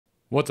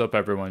What's up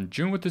everyone,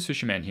 Jun with the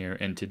Sushi Man here,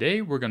 and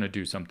today we're going to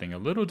do something a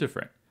little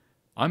different.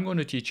 I'm going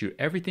to teach you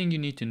everything you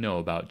need to know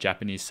about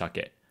Japanese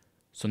sake.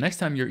 So next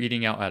time you're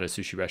eating out at a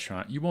sushi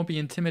restaurant, you won't be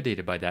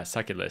intimidated by that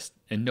sake list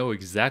and know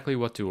exactly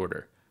what to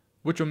order,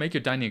 which will make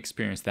your dining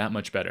experience that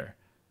much better.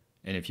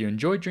 And if you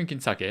enjoy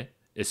drinking sake,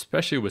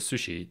 especially with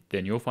sushi,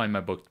 then you'll find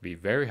my book to be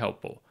very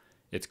helpful.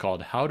 It's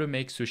called How to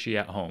Make Sushi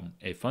at Home,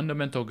 a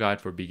fundamental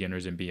guide for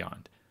beginners and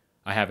beyond.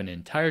 I have an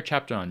entire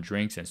chapter on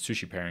drinks and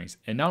sushi pairings,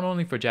 and not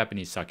only for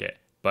Japanese sake,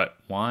 but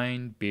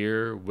wine,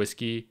 beer,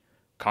 whiskey,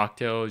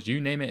 cocktails,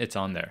 you name it, it's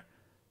on there.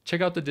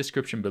 Check out the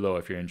description below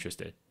if you're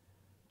interested.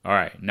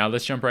 Alright, now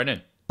let's jump right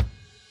in.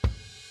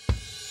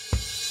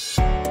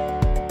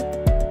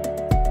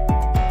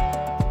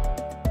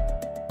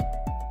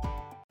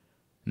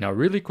 Now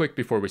really quick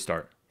before we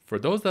start, for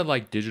those that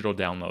like digital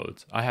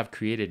downloads, I have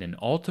created an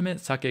ultimate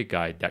sake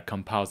guide that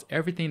compiles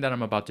everything that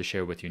I'm about to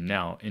share with you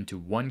now into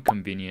one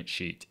convenient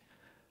sheet.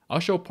 I'll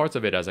show parts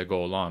of it as I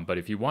go along, but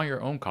if you want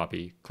your own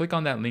copy, click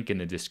on that link in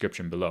the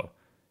description below.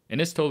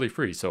 And it's totally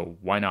free, so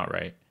why not,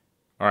 right?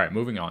 Alright,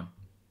 moving on.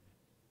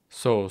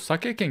 So,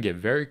 sake can get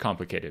very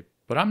complicated,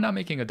 but I'm not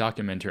making a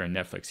documentary on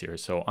Netflix here,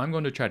 so I'm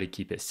going to try to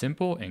keep it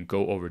simple and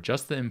go over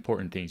just the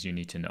important things you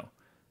need to know,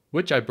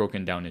 which I've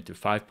broken down into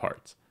 5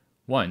 parts.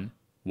 1.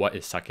 What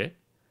is sake?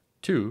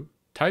 2.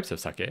 Types of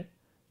sake.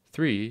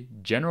 3.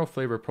 General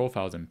flavor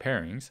profiles and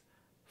pairings.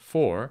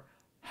 4.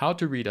 How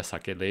to read a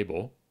sake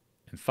label.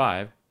 And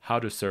 5. How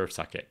to serve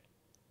sake.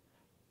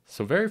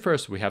 So very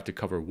first we have to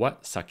cover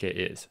what sake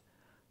is.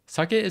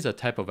 Sake is a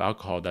type of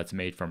alcohol that's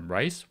made from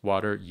rice,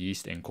 water,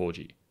 yeast, and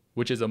koji,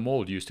 which is a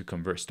mold used to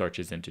convert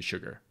starches into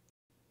sugar.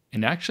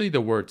 And actually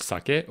the word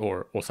sake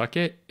or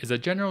osake is a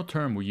general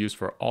term we use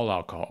for all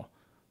alcohol.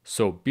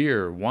 So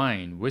beer,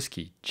 wine,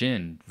 whiskey,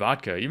 gin,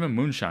 vodka, even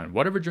moonshine,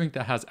 whatever drink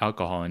that has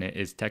alcohol in it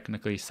is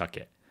technically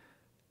sake.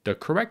 The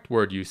correct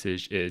word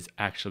usage is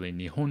actually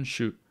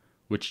nihon-shu,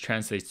 which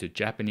translates to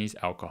Japanese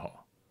alcohol.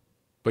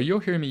 But you'll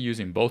hear me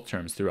using both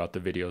terms throughout the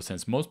video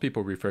since most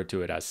people refer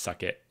to it as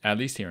sake, at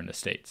least here in the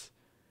States.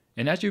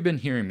 And as you've been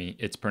hearing me,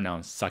 it's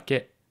pronounced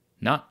sake,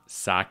 not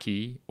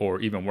sake, or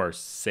even worse,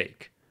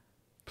 sake.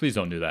 Please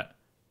don't do that.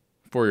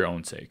 For your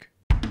own sake.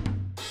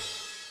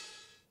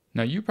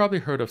 Now you probably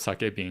heard of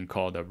sake being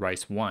called a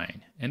rice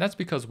wine, and that's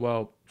because,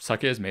 well,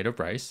 sake is made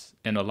of rice,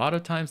 and a lot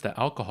of times the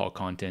alcohol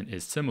content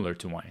is similar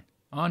to wine,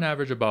 on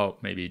average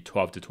about maybe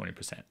 12 to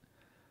 20%.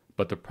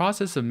 But the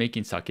process of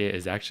making sake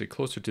is actually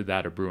closer to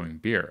that of brewing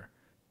beer.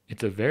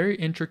 It's a very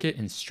intricate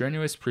and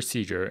strenuous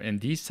procedure, and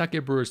these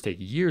sake brewers take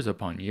years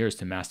upon years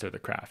to master the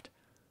craft.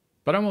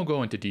 But I won't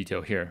go into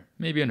detail here,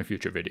 maybe in a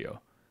future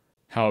video.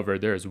 However,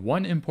 there is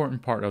one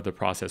important part of the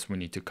process we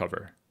need to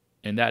cover,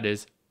 and that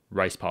is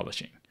rice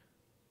polishing.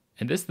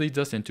 And this leads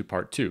us into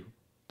part 2,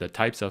 the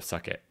types of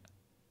sake.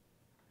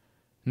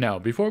 Now,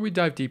 before we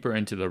dive deeper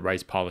into the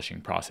rice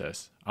polishing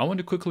process, I want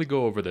to quickly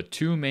go over the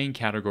 2 main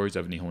categories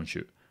of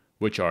Nihonshu,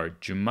 which are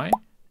junmai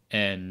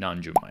and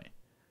non-junmai.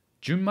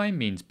 Junmai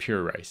means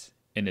pure rice,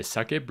 and is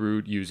sake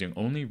brewed using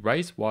only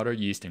rice, water,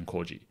 yeast, and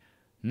koji.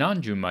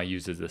 Non-junmai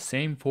uses the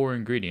same 4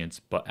 ingredients,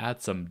 but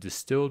adds some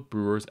distilled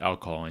brewer's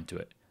alcohol into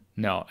it.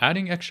 Now,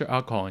 adding extra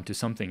alcohol into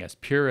something as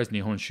pure as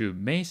Nihonshu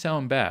may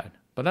sound bad,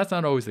 but that's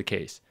not always the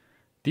case.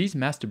 These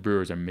master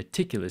brewers are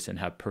meticulous and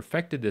have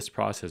perfected this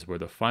process where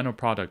the final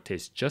product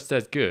tastes just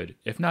as good,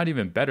 if not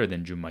even better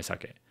than junmai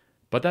sake.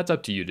 But that's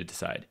up to you to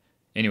decide.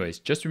 Anyways,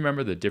 just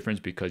remember the difference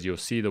because you'll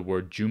see the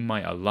word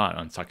junmai a lot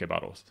on sake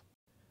bottles.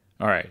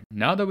 Alright,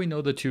 now that we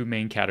know the 2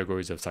 main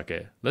categories of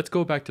sake, let's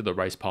go back to the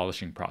rice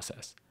polishing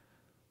process.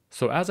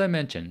 So as I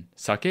mentioned,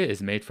 sake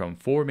is made from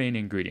 4 main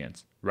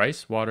ingredients: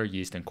 rice, water,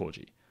 yeast, and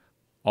koji.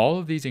 All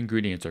of these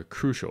ingredients are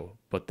crucial,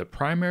 but the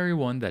primary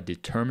one that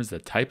determines the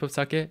type of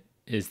sake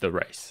is the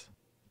rice.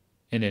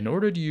 And in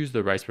order to use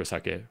the rice for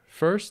sake,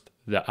 first,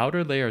 the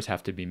outer layers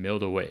have to be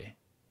milled away.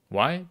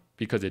 Why?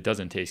 Because it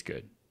doesn't taste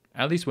good,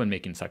 at least when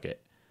making sake.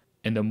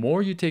 And the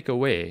more you take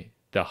away,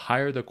 the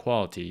higher the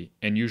quality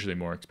and usually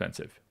more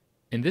expensive.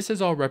 And this is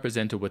all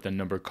represented with a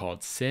number called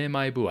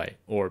seimai buai,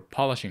 or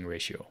polishing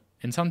ratio,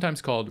 and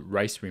sometimes called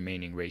rice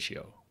remaining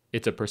ratio.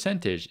 It's a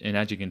percentage, and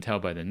as you can tell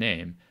by the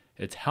name,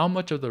 it's how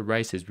much of the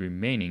rice is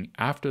remaining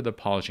after the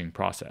polishing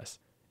process.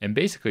 And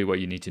basically what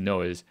you need to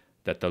know is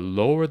that the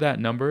lower that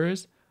number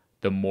is,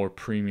 the more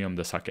premium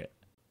the sake.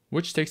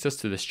 Which takes us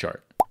to this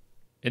chart.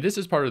 And this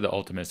is part of the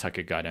ultimate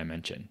sake guide I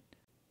mentioned.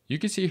 You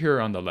can see here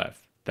on the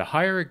left, the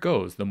higher it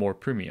goes, the more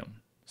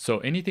premium. So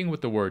anything with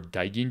the word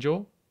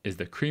daiginjo is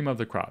the cream of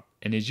the crop,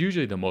 and is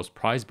usually the most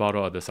prized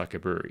bottle of the sake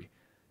brewery.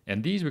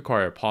 And these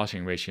require a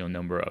polishing ratio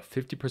number of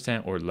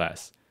 50% or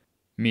less,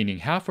 meaning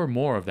half or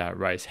more of that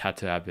rice had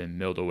to have been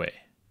milled away.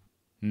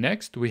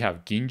 Next, we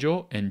have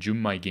ginjo and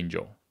junmai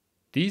ginjo.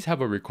 These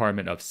have a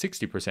requirement of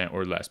 60%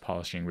 or less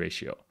polishing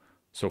ratio,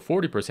 so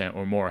 40%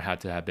 or more had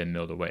to have been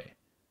milled away.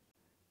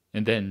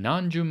 And then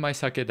non-junmai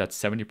sake that's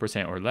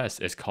 70% or less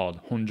is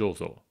called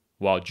honjozo,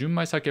 while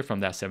junmai sake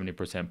from that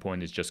 70%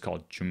 point is just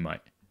called junmai.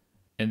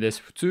 And this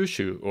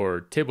futsushu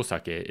or table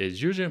sake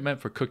is usually meant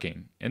for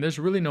cooking, and there's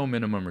really no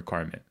minimum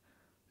requirement.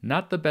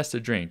 Not the best to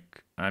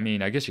drink. I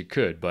mean, I guess you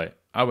could, but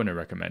I wouldn't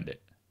recommend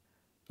it.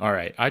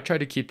 Alright, I try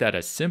to keep that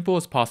as simple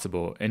as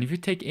possible, and if you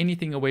take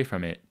anything away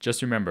from it,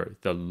 just remember,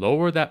 the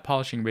lower that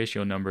polishing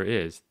ratio number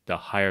is, the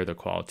higher the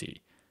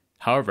quality.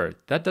 However,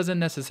 that doesn't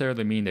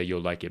necessarily mean that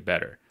you'll like it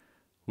better,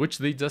 which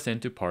leads us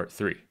into part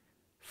 3,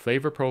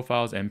 flavor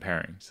profiles and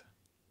pairings.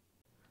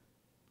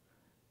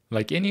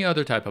 Like any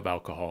other type of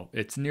alcohol,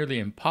 it's nearly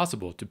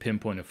impossible to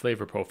pinpoint a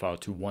flavor profile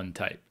to one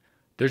type.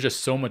 There's just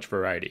so much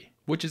variety,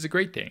 which is a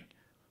great thing.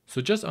 So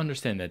just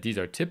understand that these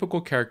are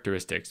typical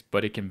characteristics,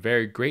 but it can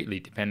vary greatly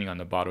depending on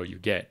the bottle you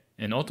get,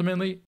 and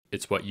ultimately,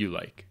 it's what you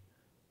like.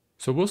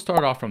 So we'll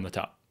start off from the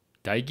top.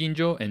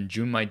 Daiginjo and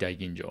Junmai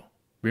Daiginjo.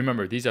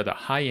 Remember, these are the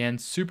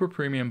high-end, super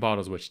premium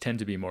bottles which tend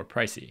to be more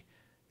pricey.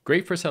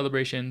 Great for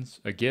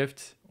celebrations, a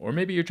gift, or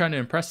maybe you're trying to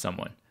impress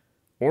someone.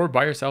 Or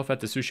by yourself at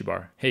the sushi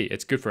bar. Hey,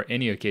 it's good for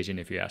any occasion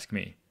if you ask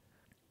me.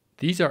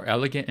 These are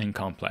elegant and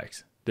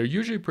complex. They're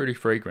usually pretty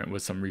fragrant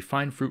with some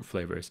refined fruit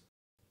flavors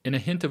and a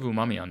hint of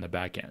umami on the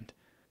back end.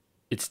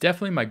 It's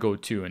definitely my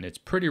go-to, and it's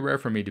pretty rare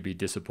for me to be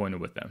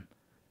disappointed with them.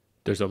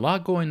 There's a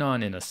lot going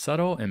on in a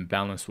subtle and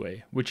balanced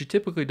way, which you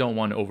typically don't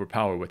want to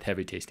overpower with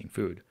heavy tasting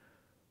food.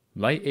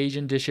 Light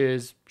Asian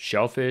dishes,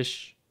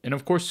 shellfish, and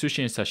of course sushi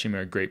and sashimi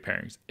are great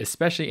pairings,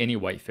 especially any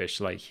white fish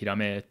like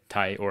hirame,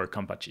 tai, or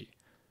kampachi.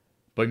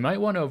 But you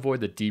might want to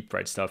avoid the deep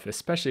fried stuff,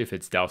 especially if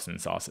it's doused in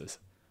sauces.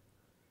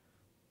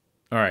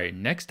 Alright,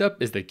 next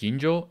up is the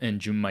ginjo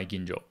and Junmai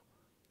Ginjo.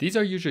 These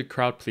are usually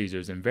crowd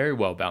pleasers and very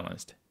well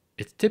balanced.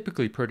 It's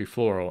typically pretty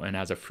floral and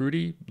has a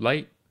fruity,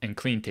 light, and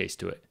clean taste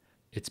to it.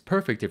 It's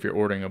perfect if you're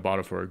ordering a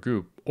bottle for a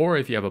group or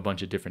if you have a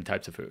bunch of different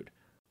types of food.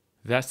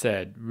 That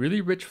said, really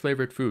rich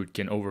flavored food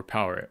can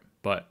overpower it,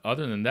 but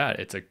other than that,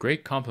 it's a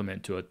great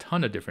complement to a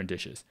ton of different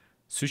dishes,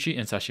 sushi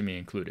and sashimi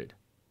included.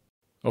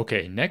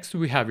 Okay, next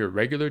we have your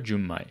regular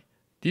Junmai.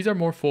 These are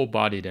more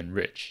full-bodied and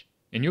rich,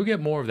 and you'll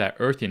get more of that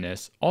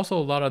earthiness. Also, a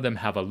lot of them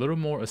have a little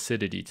more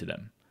acidity to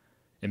them.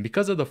 And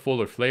because of the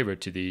fuller flavor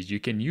to these, you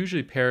can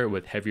usually pair it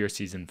with heavier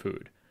seasoned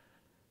food.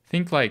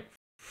 Think like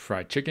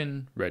fried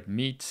chicken, red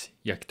meat,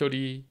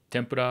 yakitori,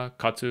 tempura,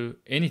 katsu,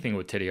 anything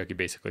with teriyaki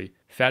basically.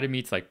 Fatty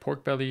meats like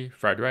pork belly,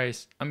 fried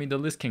rice, I mean the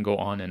list can go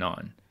on and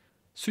on.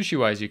 Sushi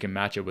wise, you can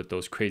match it with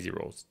those crazy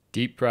rolls.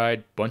 Deep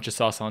fried, bunch of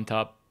sauce on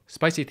top,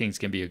 spicy things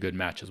can be a good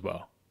match as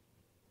well.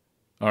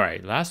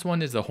 Alright, last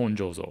one is the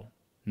honjozo.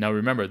 Now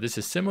remember, this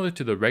is similar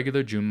to the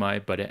regular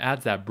junmai, but it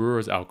adds that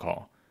brewer's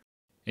alcohol.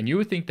 And you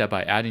would think that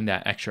by adding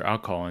that extra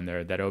alcohol in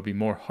there that it would be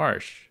more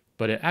harsh,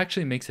 but it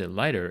actually makes it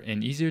lighter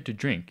and easier to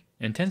drink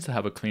and tends to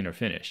have a cleaner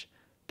finish.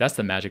 That's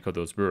the magic of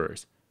those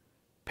brewers.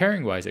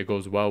 Pairing wise, it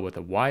goes well with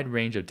a wide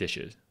range of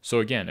dishes. So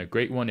again, a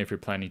great one if you're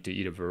planning to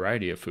eat a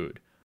variety of food.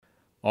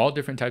 All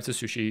different types of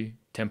sushi,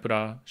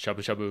 tempura,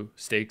 shabu-shabu,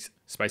 steaks,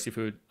 spicy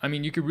food. I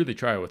mean, you could really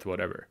try it with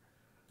whatever.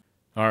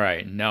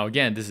 Alright, now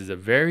again, this is a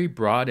very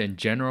broad and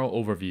general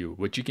overview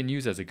which you can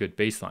use as a good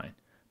baseline.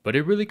 But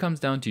it really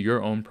comes down to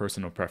your own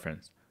personal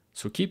preference.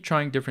 So keep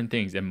trying different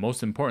things and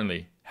most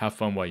importantly, have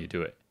fun while you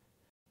do it.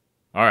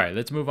 Alright,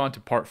 let's move on to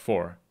part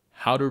 4,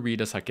 how to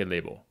read a sake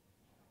label.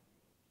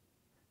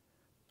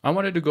 I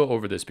wanted to go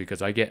over this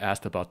because I get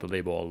asked about the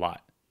label a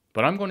lot.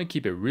 But I'm going to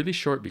keep it really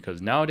short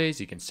because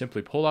nowadays you can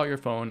simply pull out your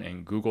phone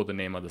and Google the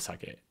name of the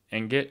sake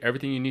and get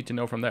everything you need to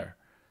know from there.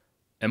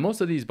 And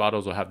most of these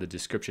bottles will have the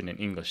description in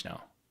English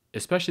now,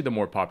 especially the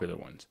more popular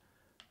ones.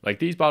 Like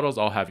these bottles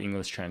all have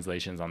English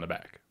translations on the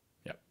back.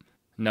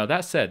 Now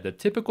that said, the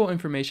typical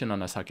information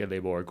on a sake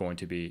label are going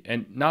to be,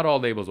 and not all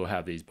labels will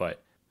have these,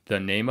 but the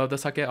name of the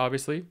sake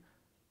obviously,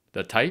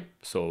 the type,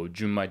 so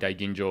Junmai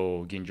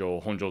Daiginjo,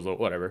 Ginjo, Honjozo,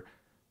 whatever,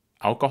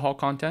 alcohol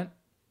content,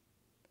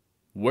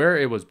 where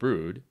it was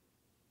brewed,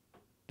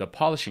 the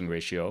polishing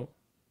ratio,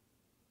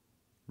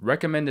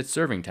 recommended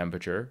serving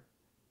temperature,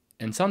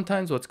 and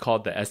sometimes what's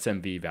called the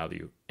SMV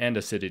value and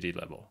acidity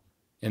level.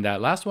 And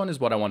that last one is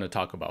what I want to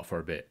talk about for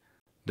a bit.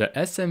 The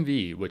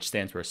SMV, which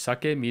stands for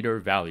Sake Meter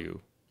Value,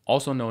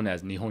 also known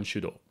as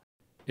Nihonshu,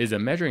 is a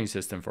measuring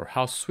system for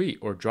how sweet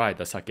or dry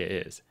the sake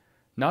is.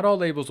 Not all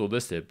labels will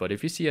list it, but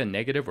if you see a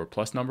negative or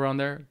plus number on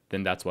there,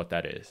 then that's what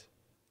that is.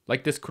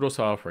 Like this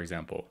Kurosawa, for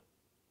example.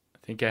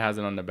 I think it has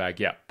it on the back.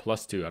 Yeah,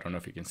 +2. I don't know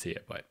if you can see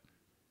it, but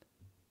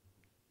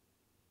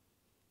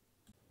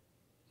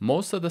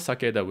most of the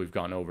sake that we've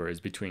gone over is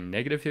between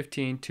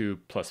 -15 to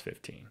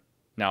 +15.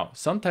 Now,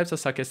 some types of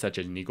sake such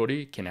as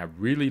nigori can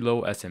have really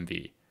low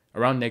SMV,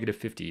 around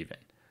 -50 even.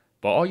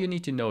 But all you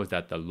need to know is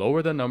that the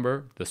lower the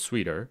number, the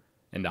sweeter,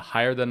 and the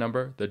higher the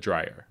number, the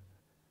drier.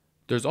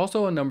 There's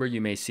also a number you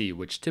may see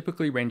which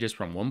typically ranges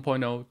from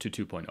 1.0 to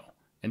 2.0,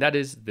 and that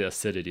is the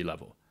acidity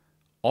level.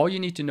 All you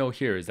need to know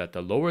here is that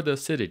the lower the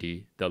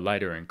acidity, the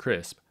lighter and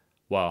crisp,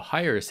 while a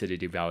higher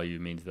acidity value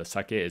means the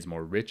sake is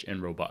more rich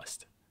and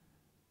robust.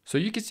 So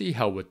you can see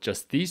how with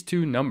just these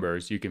two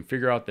numbers you can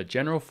figure out the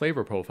general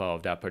flavor profile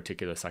of that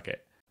particular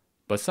sake.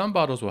 But some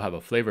bottles will have a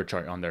flavor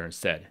chart on there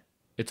instead.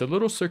 It's a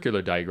little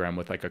circular diagram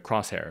with like a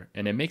crosshair,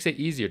 and it makes it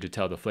easier to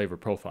tell the flavor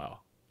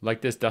profile.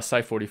 Like this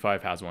Dasai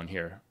 45 has one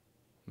here.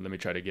 Let me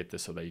try to get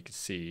this so that you can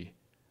see.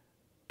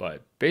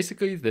 but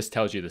basically this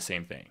tells you the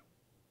same thing.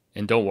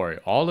 And don't worry,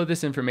 all of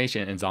this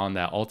information is on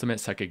that Ultimate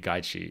Sake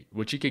Guide sheet,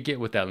 which you could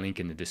get with that link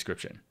in the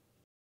description.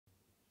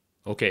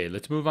 Okay,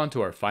 let's move on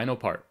to our final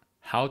part,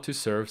 how to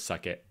serve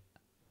sake.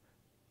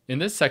 In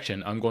this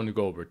section, I'm going to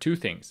go over two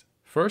things.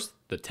 First,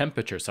 the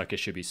temperature sake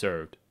should be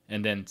served,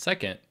 and then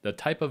second, the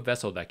type of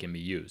vessel that can be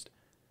used.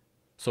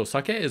 So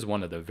sake is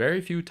one of the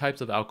very few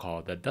types of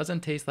alcohol that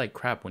doesn't taste like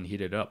crap when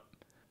heated up.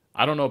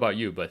 I don't know about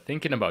you, but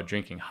thinking about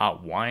drinking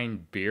hot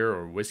wine, beer,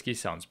 or whiskey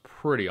sounds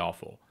pretty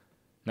awful.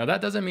 Now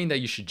that doesn't mean that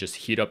you should just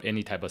heat up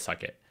any type of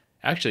sake.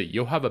 Actually,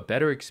 you'll have a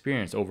better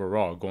experience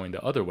overall going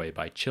the other way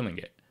by chilling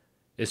it,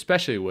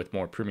 especially with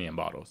more premium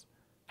bottles.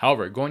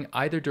 However, going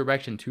either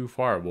direction too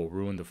far will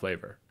ruin the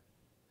flavor.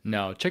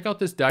 Now check out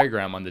this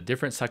diagram on the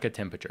different sake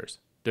temperatures.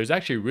 There's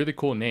actually really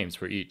cool names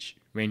for each,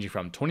 ranging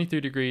from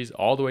 23 degrees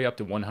all the way up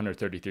to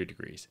 133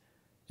 degrees.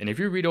 And if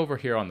you read over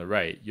here on the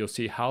right, you'll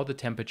see how the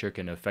temperature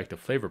can affect the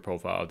flavor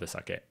profile of the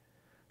sake.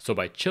 So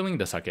by chilling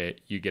the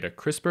sake, you get a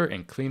crisper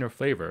and cleaner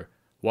flavor,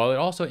 while it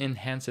also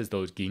enhances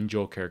those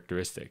ginjo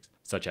characteristics,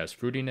 such as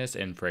fruitiness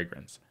and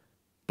fragrance.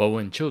 But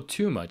when chilled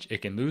too much,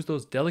 it can lose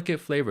those delicate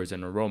flavors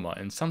and aroma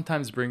and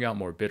sometimes bring out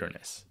more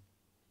bitterness.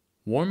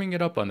 Warming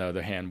it up, on the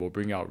other hand, will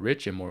bring out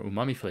rich and more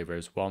umami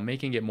flavors while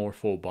making it more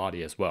full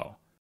body as well.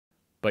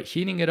 But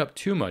heating it up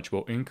too much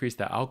will increase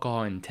the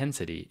alcohol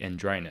intensity and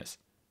dryness.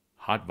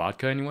 Hot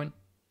vodka, anyone?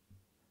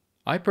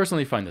 I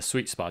personally find the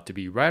sweet spot to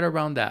be right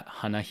around that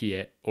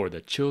hanahie, or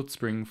the chilled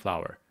spring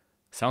flower.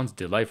 Sounds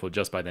delightful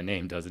just by the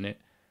name, doesn't it?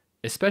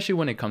 Especially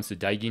when it comes to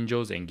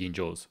daiginjos and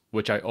ginjos,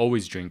 which I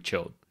always drink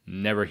chilled,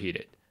 never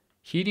heated.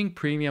 Heating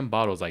premium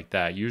bottles like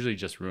that usually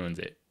just ruins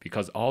it,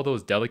 because all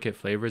those delicate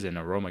flavors and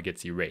aroma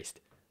gets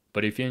erased.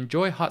 But if you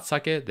enjoy hot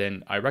sake,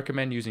 then I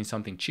recommend using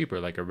something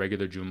cheaper like a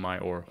regular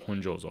junmai or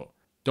honjozo.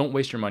 Don't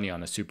waste your money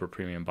on a super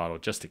premium bottle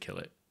just to kill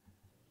it.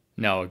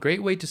 Now, a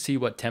great way to see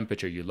what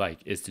temperature you like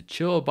is to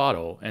chill a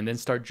bottle and then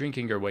start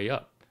drinking your way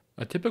up.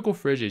 A typical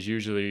fridge is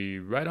usually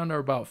right under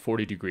about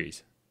 40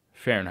 degrees,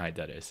 Fahrenheit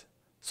that is.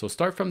 So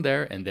start from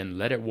there and then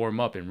let it warm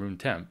up in room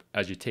temp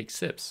as you take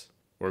sips,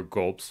 or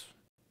gulps,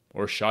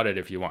 or shot it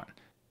if you want.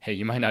 Hey,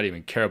 you might not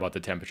even care about the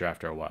temperature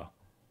after a while.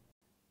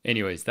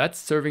 Anyways, that's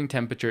serving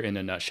temperature in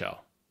a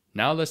nutshell.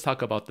 Now let's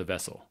talk about the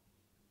vessel.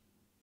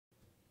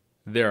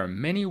 There are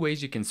many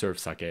ways you can serve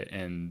sake,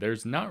 and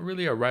there's not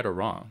really a right or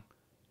wrong.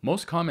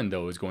 Most common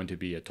though is going to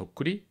be a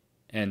tokkuri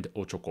and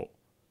ochoko.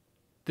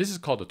 This is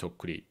called a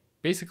tokkuri,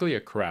 basically a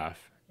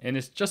carafe, and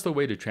it's just a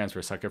way to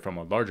transfer sake from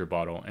a larger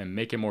bottle and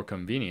make it more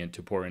convenient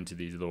to pour into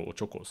these little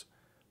ochokos,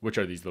 which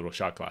are these little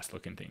shot glass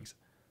looking things.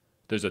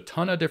 There's a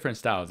ton of different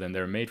styles and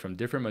they're made from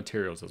different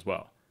materials as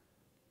well.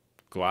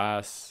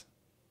 Glass,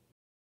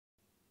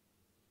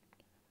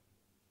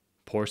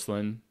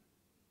 porcelain.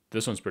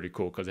 This one's pretty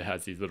cool because it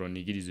has these little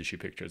nigiri sushi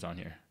pictures on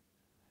here.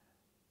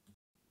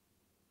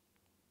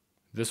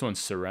 This one's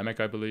ceramic,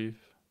 I believe.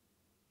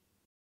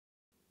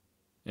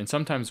 And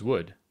sometimes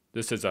wood.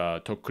 This is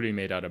a tokkuri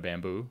made out of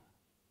bamboo.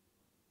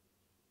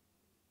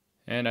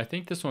 And I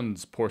think this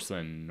one's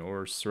porcelain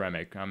or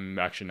ceramic. I'm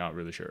actually not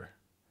really sure.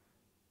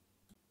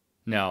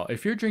 Now,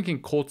 if you're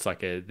drinking cold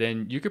sake,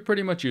 then you could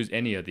pretty much use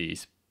any of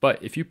these.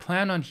 But if you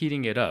plan on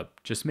heating it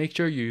up, just make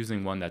sure you're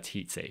using one that's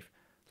heat safe,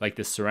 like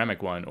this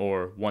ceramic one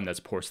or one that's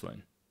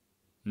porcelain.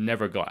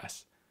 Never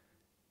glass.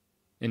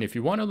 And if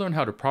you want to learn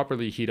how to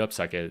properly heat up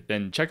sake,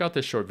 then check out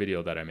this short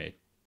video that I made.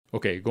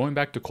 Okay, going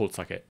back to cold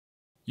sake.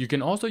 You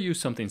can also use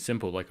something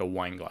simple like a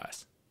wine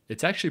glass.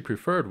 It's actually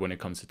preferred when it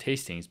comes to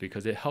tastings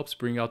because it helps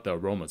bring out the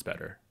aromas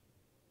better.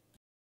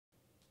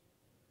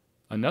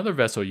 Another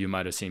vessel you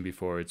might have seen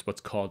before is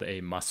what's called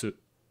a masu,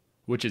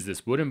 which is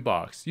this wooden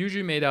box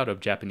usually made out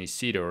of Japanese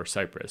cedar or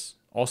cypress,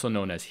 also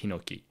known as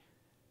hinoki.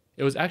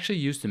 It was actually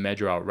used to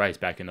measure out rice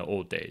back in the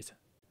old days.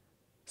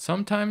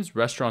 Sometimes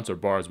restaurants or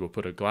bars will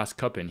put a glass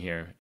cup in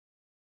here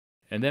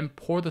and then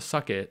pour the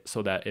sake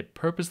so that it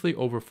purposely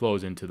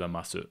overflows into the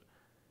masu.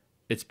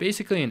 It's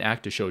basically an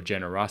act to show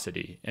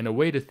generosity and a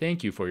way to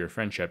thank you for your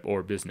friendship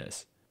or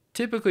business.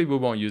 Typically we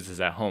won't use this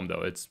at home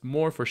though, it's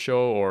more for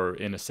show or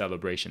in a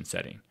celebration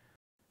setting.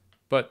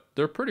 But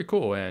they're pretty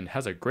cool and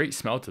has a great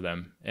smell to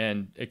them,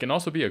 and it can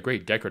also be a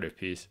great decorative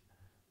piece.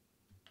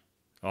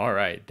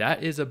 Alright,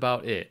 that is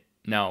about it.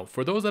 Now,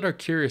 for those that are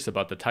curious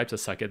about the types of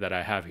sake that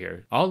I have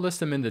here, I'll list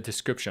them in the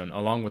description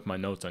along with my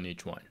notes on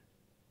each one.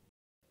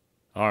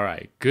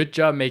 Alright, good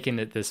job making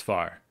it this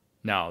far.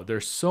 Now,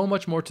 there's so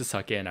much more to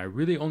sake and I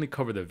really only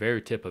cover the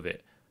very tip of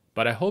it,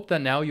 but I hope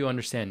that now you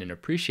understand and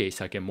appreciate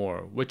sake more,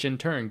 which in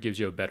turn gives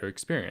you a better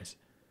experience.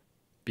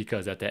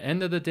 Because at the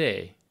end of the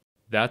day,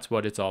 that's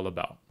what it's all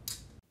about.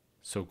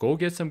 So go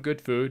get some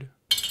good food,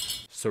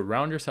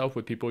 surround yourself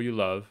with people you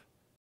love,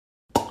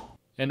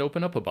 and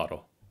open up a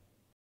bottle.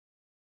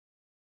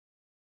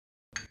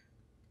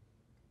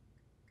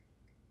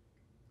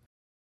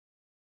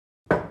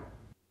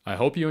 I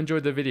hope you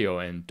enjoyed the video,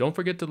 and don't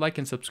forget to like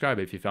and subscribe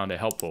if you found it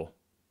helpful.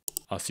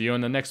 I'll see you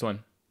in the next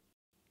one.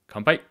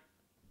 Kanpai!